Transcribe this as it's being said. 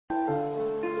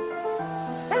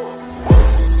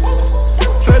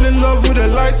love with a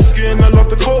light skin. I love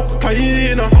the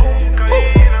cocaine.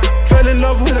 Fell in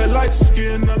love with a light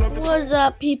skin. I love the What's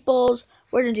up, peoples?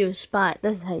 We're gonna do a spy.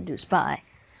 This is how you do a spy.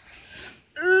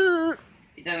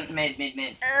 He's on mid.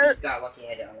 He's got a lucky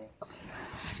head on it.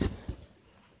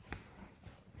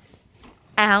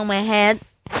 Ow, my head.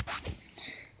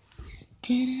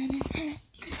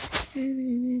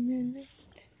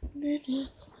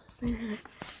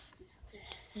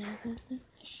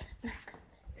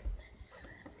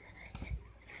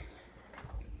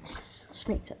 Just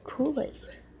make some Kool-Aid.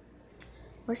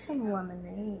 Where's some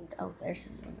lemonade? Oh, there's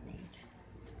some lemonade.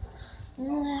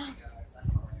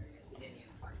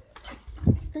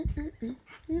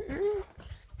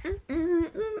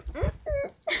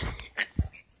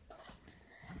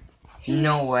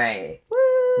 No way.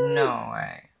 No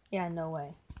way. Yeah, no way.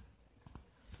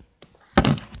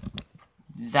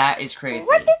 That is crazy.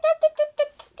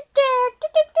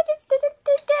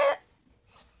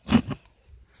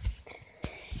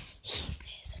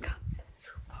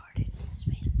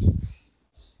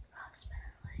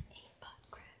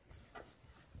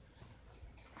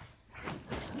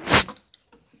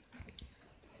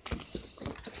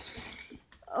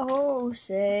 Oh,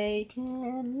 say,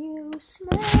 can you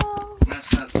smell I'm gonna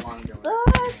smoke long door.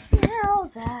 the smell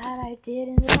that I did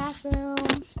in the bathroom?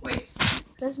 Wait.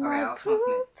 Cause Okay, my I'll smoke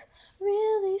poop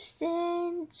really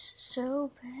stinks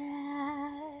so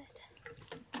bad.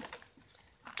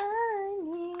 I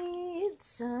need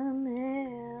some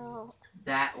milk.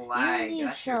 That You lag. need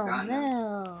That's your some gun.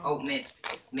 milk. Oh,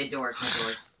 mid doors.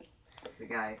 There's a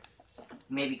guy.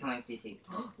 Maybe coming CT.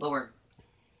 Lower.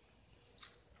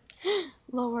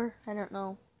 Lower, I don't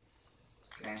know.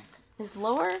 Okay. Is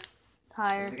lower?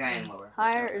 Higher. There's a guy in lower.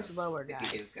 Higher Go. is lower, If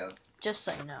guys. you do, go. Just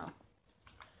so you know.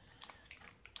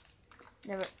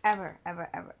 Never,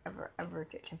 ever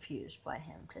get confused by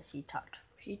him because he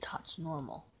talks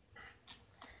normal.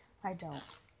 I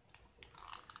don't.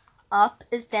 Up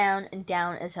is down and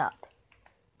down is up.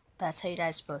 That's how you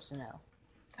guys are supposed to know.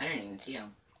 I didn't even see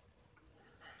him.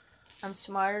 I'm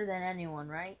smarter than anyone,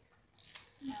 right?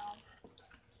 No.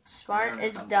 Smart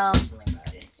is I'm dumb, something, but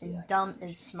I didn't see and that. dumb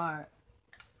is smart.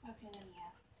 Okay, then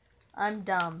yeah. I'm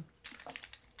dumb.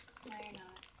 No, you're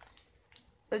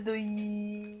not.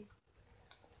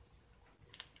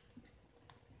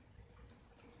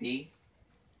 B.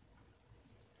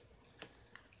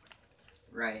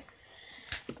 Right.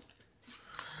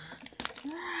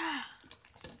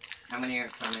 How many are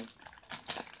coming?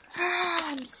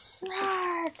 I'm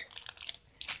smart.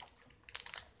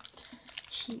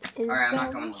 She is Alright, I'm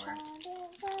not going lower.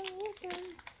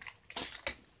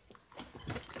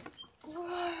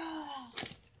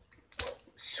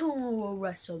 Sumo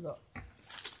wrestler.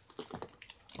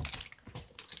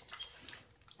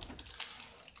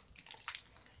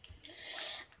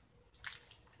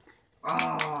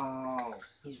 Oh,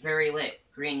 he's very lit.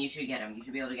 Green, you should get him. You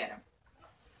should be able to get him.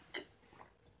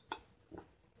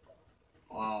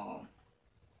 Oh.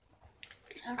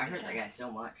 I heard that guy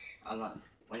so much on the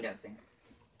window thing.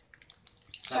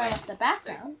 Sorry off the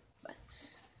background, but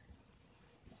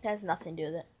that has nothing to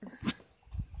do with it.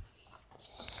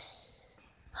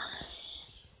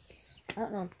 I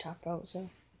don't know what to talk about, so.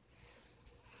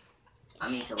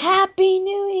 I'm equal. Happy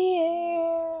New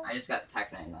Year! I just got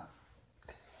Tech 9 now.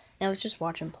 I was just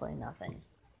watching play nothing.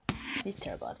 He's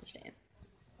terrible at this game.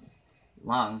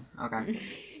 Long. Okay.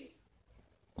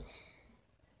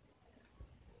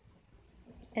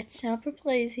 It's not for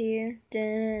plays here.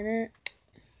 Da-da-da.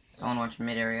 Someone watching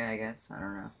mid area, I guess. I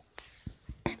don't know.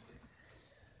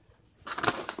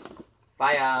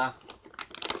 Fire!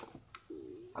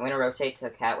 I'm gonna rotate to a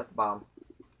cat with a bomb.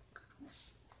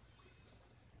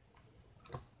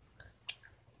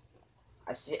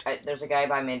 There's a guy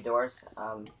by mid doors.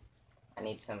 I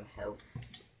need some help.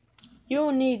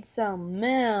 You need some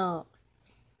milk.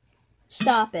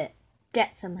 Stop it.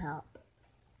 Get some help.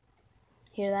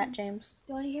 Hear that, James?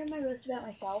 Do you want to hear my roast about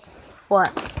myself?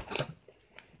 What?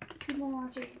 People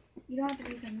monster. You don't have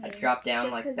to do something. I drop down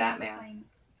just like 'cause Batman. I'm playing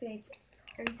face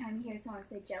every time you hear someone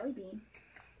say jelly bean.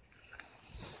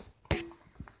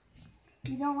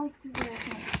 You don't like to wear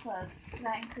fancy clothes. Does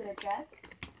that include a dress?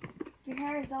 Your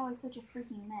hair is always such a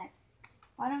freaking mess.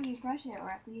 Why don't you brush it, or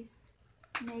at least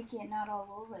make it not all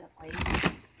over the place?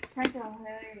 Friends are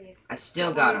hilarious. I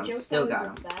still Are got your him. jokes Still always got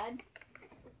this him. bad?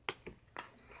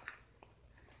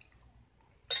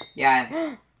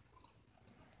 Yeah.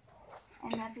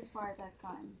 And that's as far as I've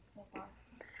gotten so far.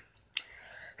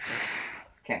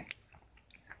 Okay.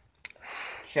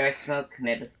 Should I smoke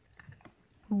mid?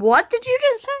 What did you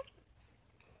just say?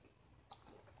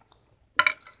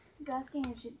 He's asking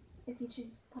if if you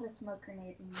should put a smoke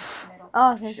grenade in the middle.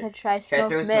 Oh, they said try Should I smoke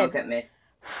throw mid. smoke at mid?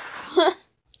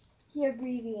 He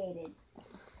abbreviated.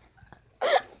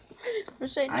 I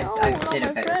say I- no, I not did a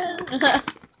my better friend.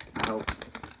 I hope.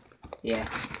 Yeah.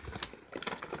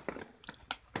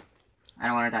 I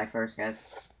don't want to die first,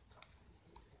 guys.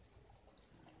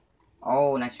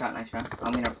 Oh, nice shot, nice shot.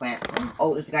 I'm gonna plant.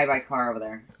 Oh, there's a guy by car over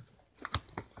there.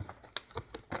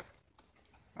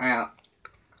 Alright.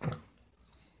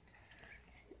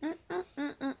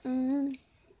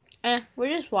 We're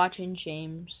just watching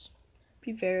James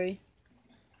be very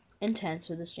intense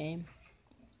with this game.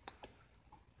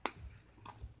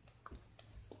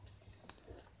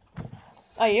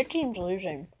 Oh, your team's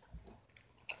losing.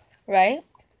 Right?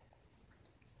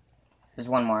 There's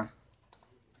one more.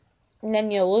 And then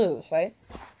you lose, right?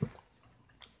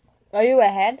 Are you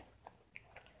ahead?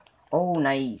 Oh,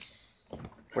 nice.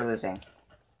 We're losing.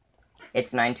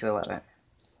 It's 9-11.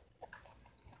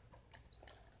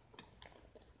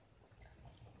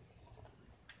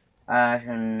 I'll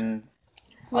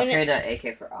trade an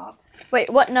AK for off. Wait,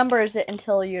 what number is it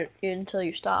until you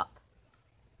stop?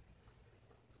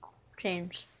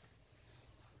 James.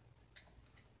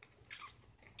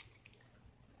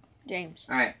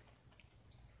 Alright.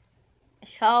 A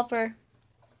chopper.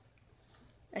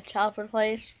 A chopper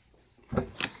place.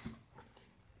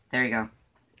 There you go.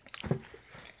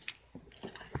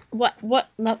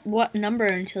 What number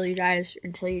until you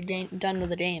you're done with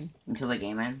the game? Until the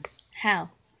game ends. How?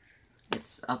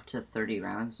 It's up to 30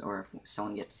 rounds, or if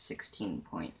someone gets 16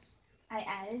 points. I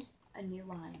added a new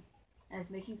line. I was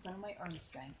making fun of my arm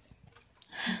strength.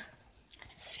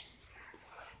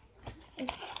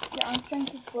 Your arm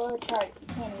strength is below the charts. You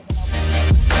can't even open